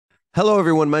Hello,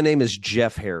 everyone. My name is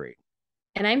Jeff Harry,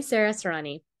 And I'm Sarah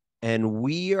Serrani. and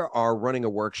we are running a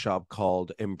workshop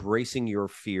called Embracing Your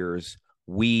Fears,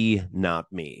 We, Not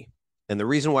Me. And the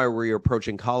reason why we're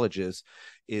approaching colleges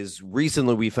is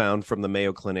recently we found from the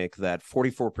Mayo Clinic that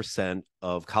 44%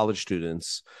 of college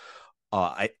students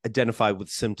identify with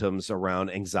symptoms around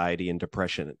anxiety and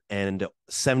depression, and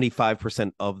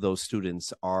 75% of those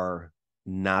students are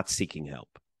not seeking help.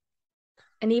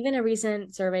 And even a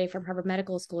recent survey from Harvard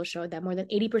Medical School showed that more than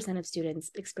 80% of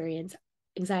students experience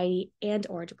anxiety and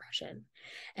or depression.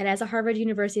 And as a Harvard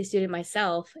University student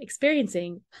myself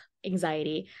experiencing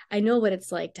anxiety, I know what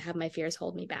it's like to have my fears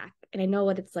hold me back. And I know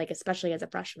what it's like, especially as a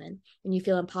freshman, when you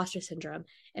feel imposter syndrome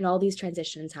and all these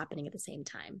transitions happening at the same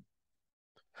time.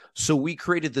 So we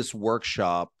created this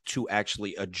workshop to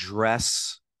actually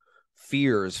address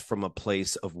fears from a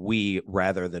place of we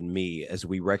rather than me, as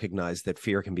we recognize that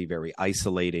fear can be very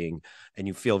isolating and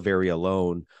you feel very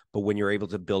alone. But when you're able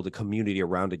to build a community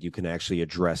around it, you can actually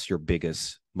address your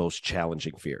biggest, most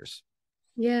challenging fears.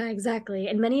 Yeah, exactly.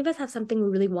 And many of us have something we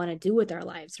really want to do with our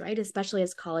lives, right? Especially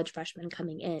as college freshmen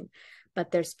coming in,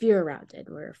 but there's fear around it.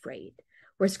 We're afraid.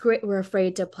 We're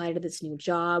afraid to apply to this new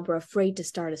job. We're afraid to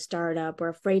start a startup. We're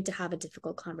afraid to have a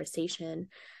difficult conversation.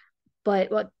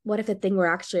 But what if the thing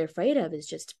we're actually afraid of is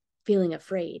just feeling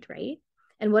afraid, right?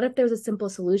 And what if there's a simple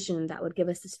solution that would give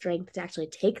us the strength to actually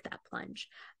take that plunge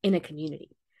in a community,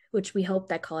 which we hope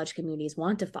that college communities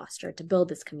want to foster to build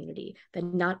this community that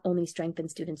not only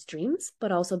strengthens students' dreams,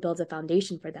 but also builds a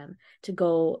foundation for them to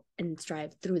go and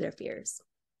strive through their fears.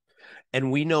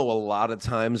 And we know a lot of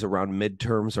times around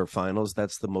midterms or finals,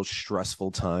 that's the most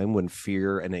stressful time when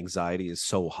fear and anxiety is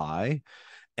so high.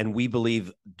 And we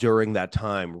believe during that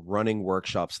time, running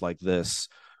workshops like this,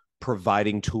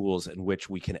 providing tools in which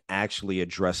we can actually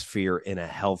address fear in a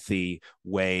healthy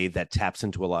way that taps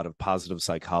into a lot of positive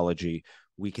psychology,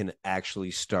 we can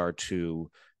actually start to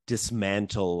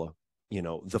dismantle,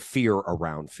 the fear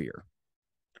around fear.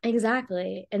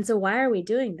 Exactly. And so, why are we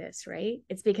doing this, right?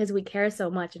 It's because we care so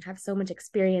much and have so much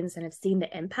experience and have seen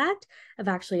the impact of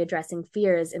actually addressing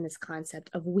fears in this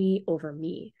concept of we over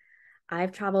me.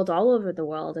 I've traveled all over the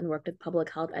world and worked with public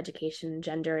health education,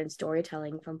 gender, and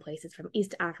storytelling from places from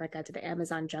East Africa to the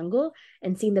Amazon jungle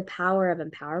and seen the power of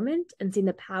empowerment and seen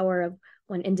the power of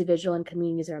when individual and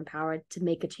communities are empowered to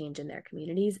make a change in their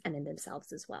communities and in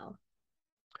themselves as well.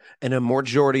 And a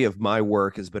majority of my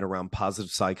work has been around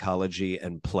positive psychology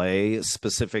and play,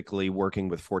 specifically working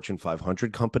with Fortune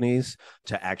 500 companies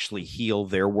to actually heal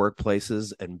their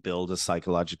workplaces and build a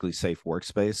psychologically safe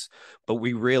workspace. But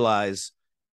we realize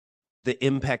the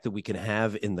impact that we can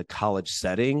have in the college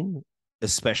setting,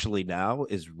 especially now,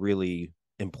 is really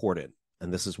important.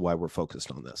 And this is why we're focused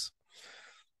on this.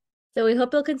 So we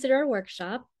hope you'll consider our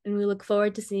workshop and we look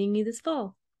forward to seeing you this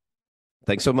fall.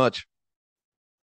 Thanks so much.